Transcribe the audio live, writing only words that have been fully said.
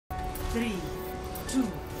3, 2,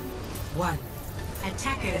 1.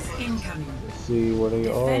 Attackers incoming. Let's see where they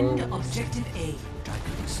Defend are. objective A.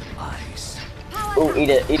 Supplies. Ooh, eat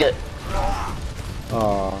it, eat it.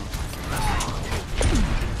 Aw.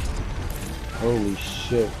 Holy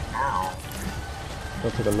shit.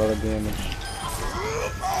 That took a lot of damage.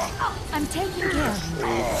 I'm taking care of you.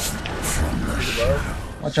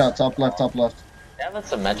 Watch out, top left, top left. Yeah,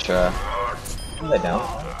 that's a Metra. No, they don't.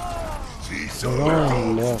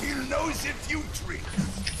 Oh, left.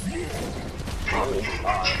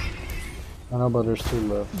 I know, but there's 2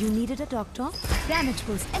 left. You needed a doctor? Damage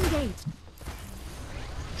boost engaged.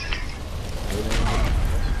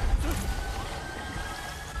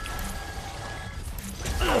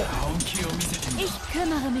 Ich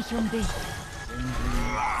kümmere mich um dich.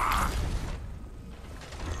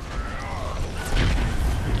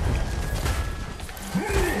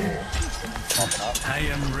 I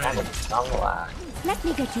am ready. Let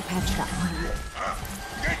me get you patched up.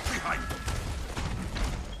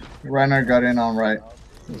 Reiner got in on right.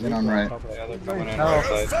 He's in on right. Yeah, they're coming in right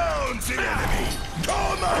side.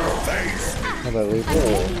 How about leave?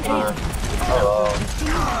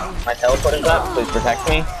 My teleport is up, please protect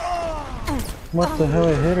me. What the hell?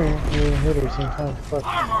 I hit her. You hit her same time. Fuck.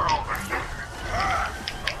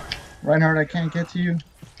 Reinhardt, I can't get to you.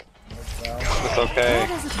 It's okay.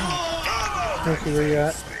 Let's see where you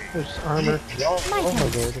at. There's armor. Oh my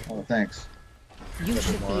god. Oh, thanks. You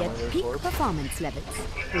should be at peak performance levels.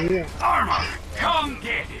 Yeah. Armor, come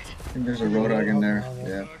get it. I think there's a Roadhog in there.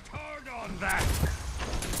 Yeah.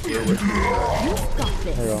 You've got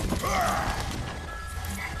this. There you go.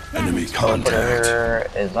 Enemy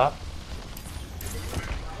Teleporter is up.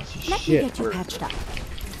 Let me Shit. get you patched up.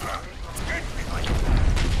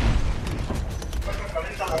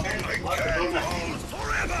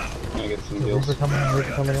 Gonna get some Where's deals. it coming in? Where's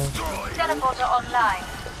it coming in? Teleporter online.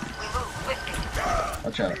 We move quickly.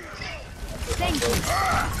 Watch out. Thank you.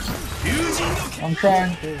 I'm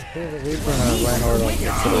trying. Here's a Reaper and a Reinhardt on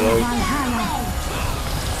to the right.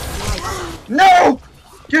 No!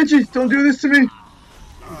 Genji, don't do this to me!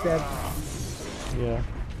 Yeah.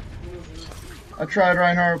 I tried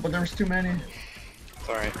Reinhardt, but there was too many. It's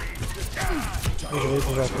alright. There's a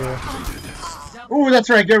Reaper up here. Ooh, that's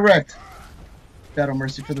right, get wrecked. Battle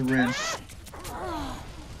mercy for the win.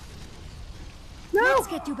 Let's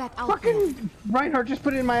get you back out there. Fucking Reinhardt just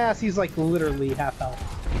put it in my ass. He's like literally half health.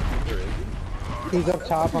 He's up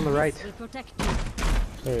top on the right. We'll protect you.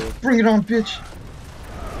 There he is. Bring it on, bitch.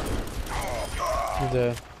 He's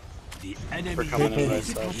there. The We're enemy coming in right is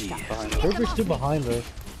side. here. Behind us. Reaper's still behind us.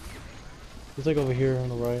 He's like over here on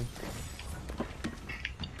the right.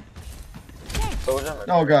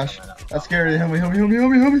 Oh gosh. That's scary. Help me, help me, help me,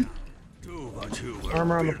 help me, help me.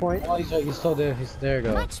 Armor on the point. Oh, he's still there. He's there. You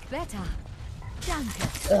go. Much better.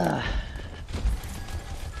 Danke.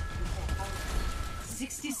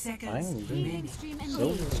 60 seconds Fine, remaining. Extreme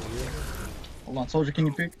engaged. Hold on, soldier, can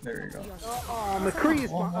you pick? There you go. Oh, McCree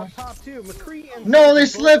is up top too. McCree and No, they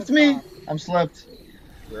slept me! I'm slept.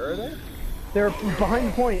 Where are they? they're behind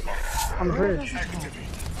the point on the bridge.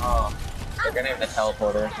 Oh, they're gonna have the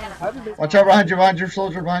teleporter. Watch out behind you,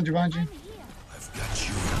 soldier, behind you.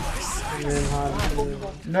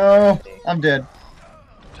 No, I'm dead.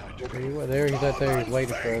 There, he's right there. He's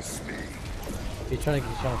waiting for us. He's trying to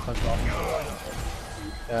punch off.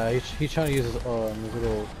 He's trying to use his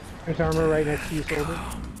little. There's armor right next to you, soldier.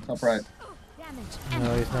 Top right. Damage.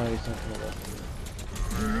 No, he's not. He's not.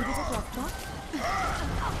 You needed a doctor?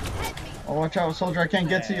 Oh, watch out, soldier, I can't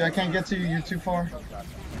get to you. You're too far. Oh,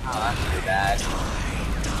 that's too bad.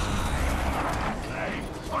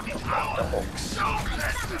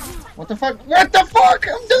 What the fuck? What the fuck?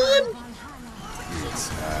 I'm done!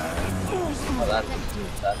 Oh, that's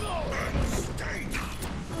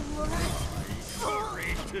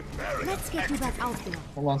Let's get you back out there.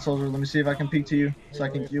 Hold on, soldier, let me see if I can peek to you so I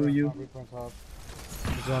can heal you.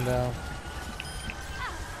 He's going down.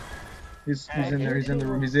 He's in there, he's in the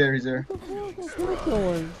room, he's there. In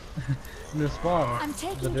the spawn. I'm The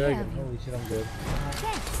taking care dragon. of you. Holy shit, I'm good.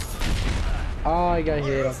 Thanks. Oh, I got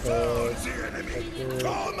hit. I'm good.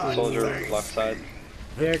 Soldier left side.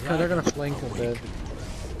 They're gonna flank him, dead.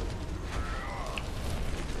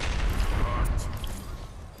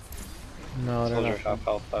 No, they're Soldier not. half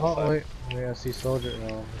health left Oh, side. wait. Wait, I see soldier.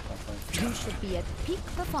 No, he's not flanking. You should be at peak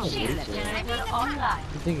performance levels. Generator online.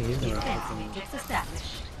 You think he's gonna Defense matrix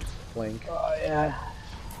established. flank? Oh yeah.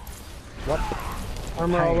 What?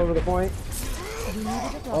 Armor all over the point. You needed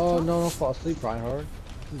a doctor? Oh, no, fall asleep, Reinhardt.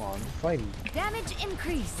 Come on, fighting. Damage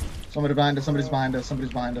increase. Somebody's behind us. Who's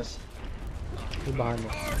behind us?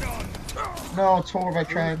 No, it's 4 I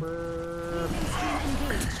tried. Extreme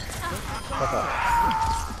engaged. fuck off.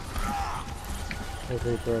 There's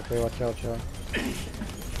Reaper, okay, watch out, y'all.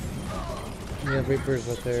 Yeah, Reaper's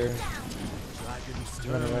up there.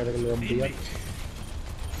 Running right like a little bitch.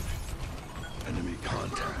 Enemy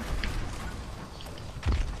contact.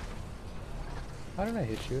 How did I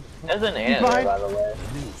hit you? There's an ant there, by the way.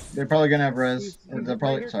 They're probably gonna have res. Or they're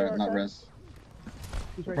probably, sorry, not res.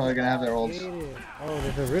 They're probably gonna have their ults. Oh,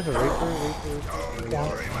 there's a Reaper.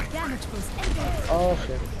 Oh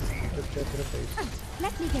shit. Let's go to the face.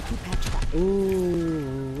 Let me get you patched up.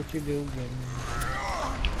 Ooh, what you doing?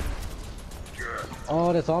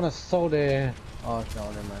 Oh, that's on a soda. Oh,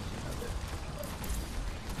 no, never mind.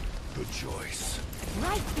 Good choice.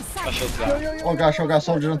 Right beside I should you. Oh gosh,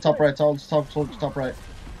 soldiers on top right. Soldiers top right.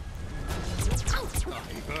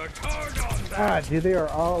 Ah, dude, they are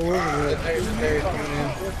all over it.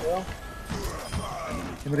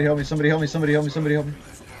 Somebody help me, somebody help me, somebody help me, somebody help me.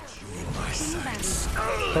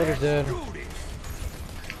 Soldier's dead.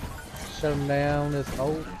 Shut him down, this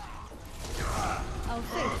old. I'll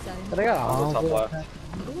fix them. But I got a Top Hanzo. left.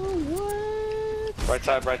 Right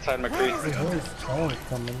side, McCree. Oh, it's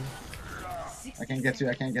coming. I can't get you,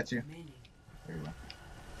 I can't get you. There you go.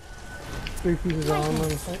 3 pieces of armor.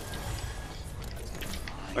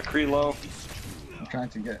 McCree low. I'm trying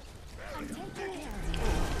to get.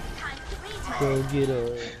 Go get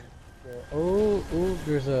a. Oh,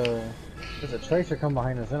 there's a tracer come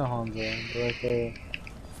behind us in a Hanzo. Right there.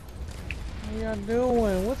 What y'all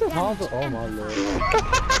doing? What's a Hanzo? Oh my lord.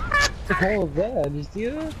 What the hell was that? Did you see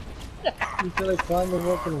that? You feel like climbing the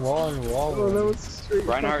fucking wall and wall. Oh, that was straight.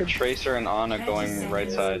 Reinhardt, Tracer, and Ana going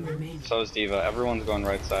right side. So is Diva. Everyone's going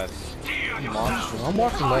right side. I'm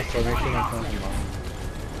watching left side. Make sure I'm coming behind.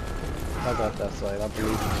 I got that side. I believe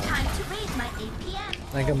in that. Time to raise my APM. I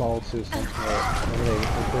think I'm all too something.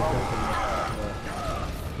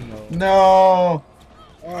 No!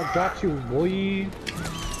 Oh, I got you, boy.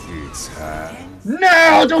 It's high.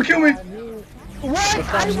 No! Don't kill me! What?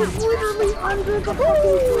 I was literally under the hole!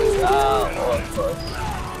 Oh, close. I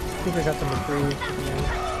think I got some McCree.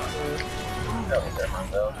 That was their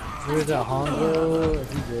Hanzo. Here's that Hanzo.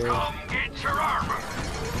 He's there. Get your armor.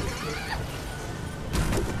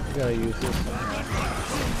 You gotta use this.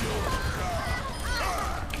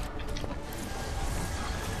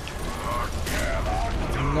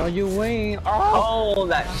 No, you ain't. Oh,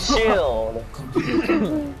 that shield!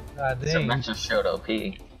 God Some dang. extra shield OP.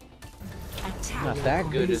 Not that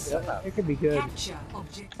good. It could be good.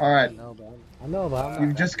 Alright, I know, but I'm you've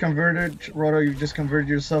not. just converted, Roto, you've just converted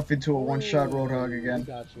yourself into a one-shot Roadhog again.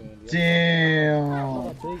 Got you, Andy. Damn!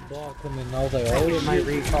 A big ball coming. I was like, oh, it might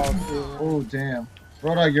recall too. Oh, damn.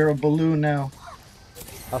 Roadhog, you're a balloon now.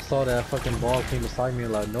 I saw that fucking ball came beside me,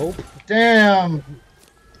 like, nope. Damn!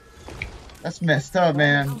 That's messed up,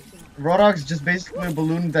 man. Roadhog's just basically a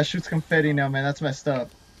balloon that shoots confetti now, man. That's messed up.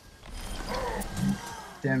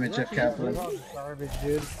 Damn it, Jeff Kaplan. Garbage,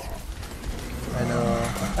 dude. And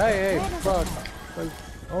hey, fuck.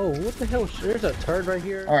 Oh, what the hell? There's a turd right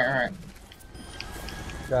here. Alright, alright.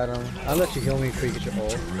 Got him. I'll let you heal me before you get your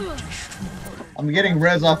ult. I'm getting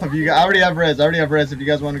res off of you guys. I already have res if you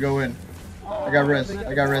guys want to go in. I got res.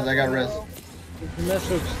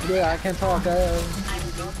 Yeah, I can't talk.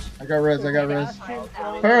 I got res.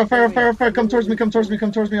 Farrah, come towards me,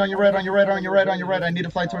 on your right. I need to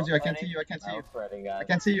fly towards you. I can't see you.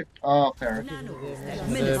 Oh, Farrah. Oh, I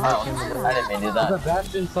didn't mean to do There's a that.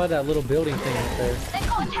 bastion inside that little building thing up there.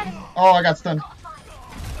 Oh, I got stunned.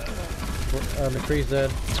 McCree's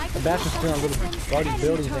dead. The bastion's still on a little bloody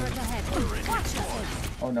building thing.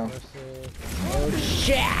 Oh no. Oh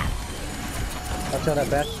shit! Watch out that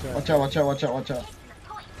bastion. Watch out.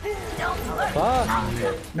 Fuck!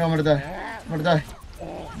 No, I'm gonna die.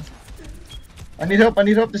 I need help.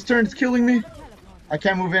 This turn is killing me. I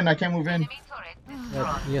can't move in. Yeah,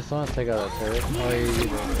 someone take out that turret. Oh, yeah, you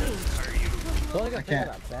did. I can't.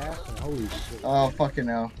 Holy shit. Oh, fucking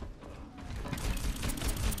hell.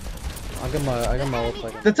 I got my ult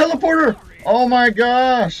second. The teleporter! Oh my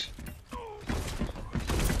gosh!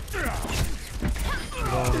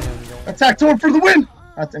 Attack Tor for the win!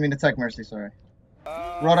 Attack Mercy, sorry.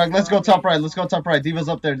 Roadhog, let's go top right. Diva's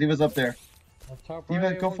up there. Top Diva,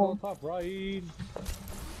 right, go for it. top right.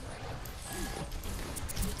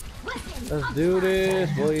 Let's do this,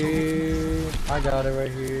 boy. I got it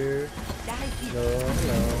right here.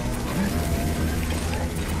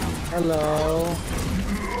 Hello.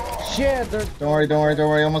 Shit, they're Don't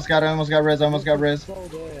worry. Almost got res. so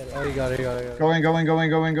dead. Oh, you got it. Going.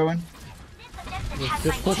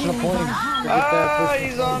 Just pushing a point.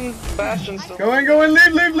 He's on Bastion still. Going.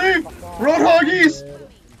 Leave. Roadhoggies!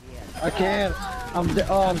 I can't. I'm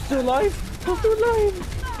still alive.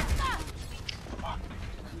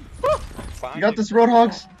 Behind You got this,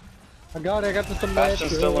 Roadhogs? I got it. I got the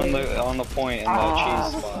Bastion's still on the point in the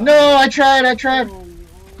cheese spot. No, I tried.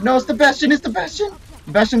 No, it's the Bastion. It's the Bastion.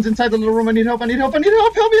 Bastion's inside the little room. I need help. Help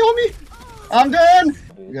me. I'm done.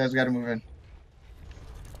 You guys gotta move in.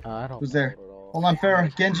 I don't Who's there? Hold on, Farah.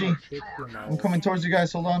 Genji. I'm coming towards you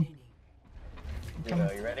guys. Hold on.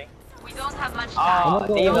 Diva, you ready? We don't have much time.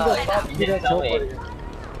 Oh, Diva, you didn't tell me.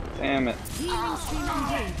 Damn it. Healing stream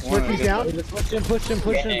engaged. Swifty's down. Push him.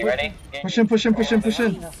 Genji, you ready? Push in.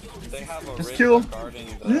 They have a Just Riz kill. guarding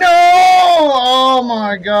the... No! Oh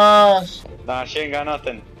my gosh. Nah, she ain't got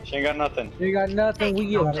nothing. You got nothing. We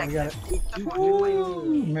got it.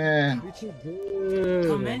 Ooh, man. We too good.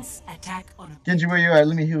 Commence attack on Genji, where you at?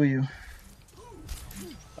 Let me heal you.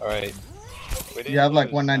 Alright. You have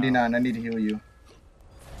like 199. I need to heal you.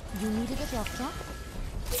 You needed a doctor?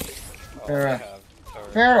 Farah.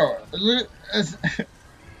 Farah.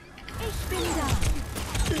 Ich bin da.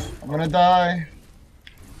 I'm gonna die.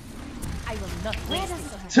 I will not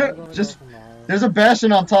waste it. Just, there's a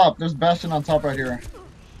Bastion on top. There's Bastion on top right here.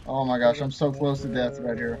 Oh my gosh, I'm so close to death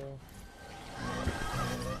right here.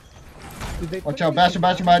 Watch out, Bastion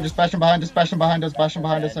behind us, Bastion behind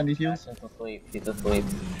us, I need heals. He's asleep.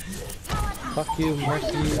 Fuck you,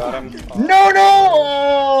 Mercy. Got him. No!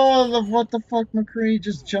 Oh, what the fuck, McCree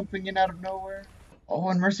just jumping in out of nowhere. Oh,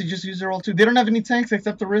 and Mercy just used her ult too. They don't have any tanks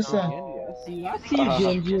except Orisa. I see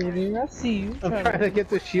you, Genji. I see you. I'm trying to get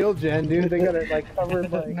the shield gen, dude. They got it like covered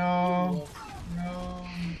like. No.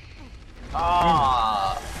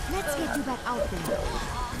 Ah. Let's get you back out there.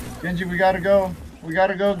 Genji, we gotta go.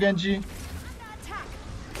 Genji.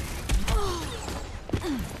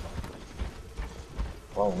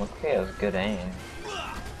 Whoa, McCree has good aim.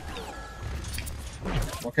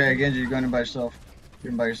 Okay, Genji, you're going in by yourself. Get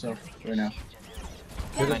him by yourself right now.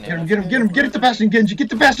 Get Get it to Bastion, Genji.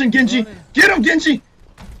 Get him, Genji.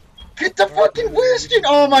 Get the fucking Bastion.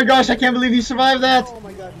 Oh my gosh, I can't believe he survived that. Oh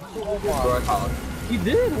my god. He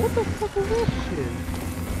did? What the fuck is this shit?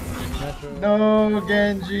 No,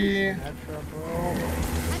 Genji.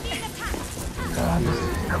 God,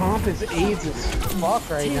 this comp is AIDS as fuck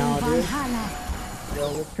right now, dude.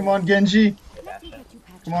 Come on, Genji. Let me get you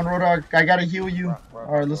patched Come on, Rodog. I gotta heal you.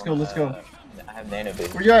 Alright, let's go. I have nano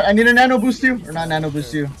boost. Where you at? I need a nano boost you. Or not nano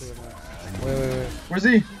boost you. Wait. Where's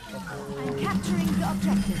he? I'm capturing the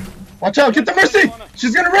objective. Watch out. Get the Mercy.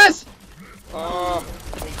 She's gonna rest.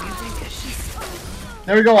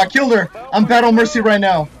 There we go. I killed her. I'm Battle Mercy right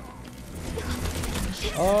now.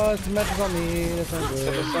 Oh, it's matches on me. That's not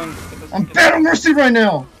good. I'm Battle Mercy right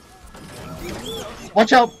now.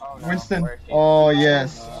 Watch out, Winston. Oh,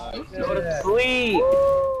 yes. Go to sleep.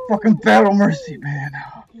 Fucking Battle Mercy, man.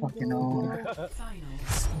 Fucking on.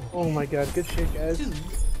 Oh my god, good shit, guys.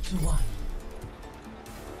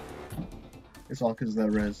 It's all because of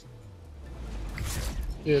that res.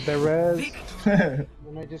 Dude, the res. And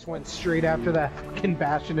I just went straight after that fucking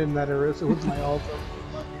Bastion in that Orisa with my ult.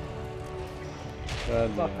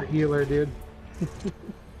 Fuck the healer, dude.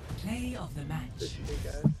 play of the match.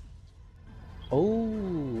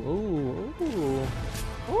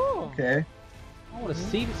 Okay. I want to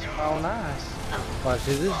see this. Oh, nice. Watch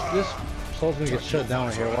this soul's gonna get shut down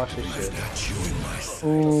right here. Watch this shit.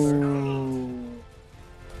 Ooh.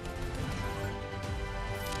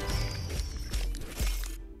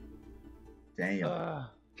 Damn.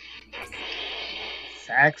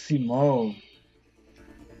 Sexy Mo.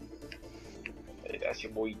 Hey, that's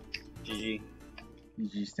your boy. GG.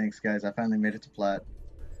 GG's, thanks guys. I finally made it to plat.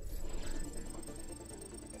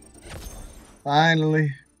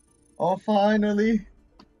 Finally. Oh, finally.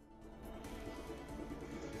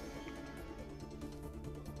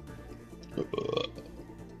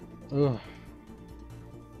 Ugh.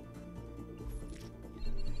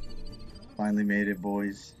 Finally made it,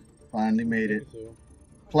 boys. Finally made it.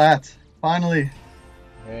 Plat. Finally.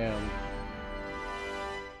 Damn.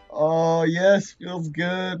 Oh, yes. Feels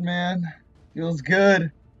good, man. Feels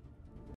good.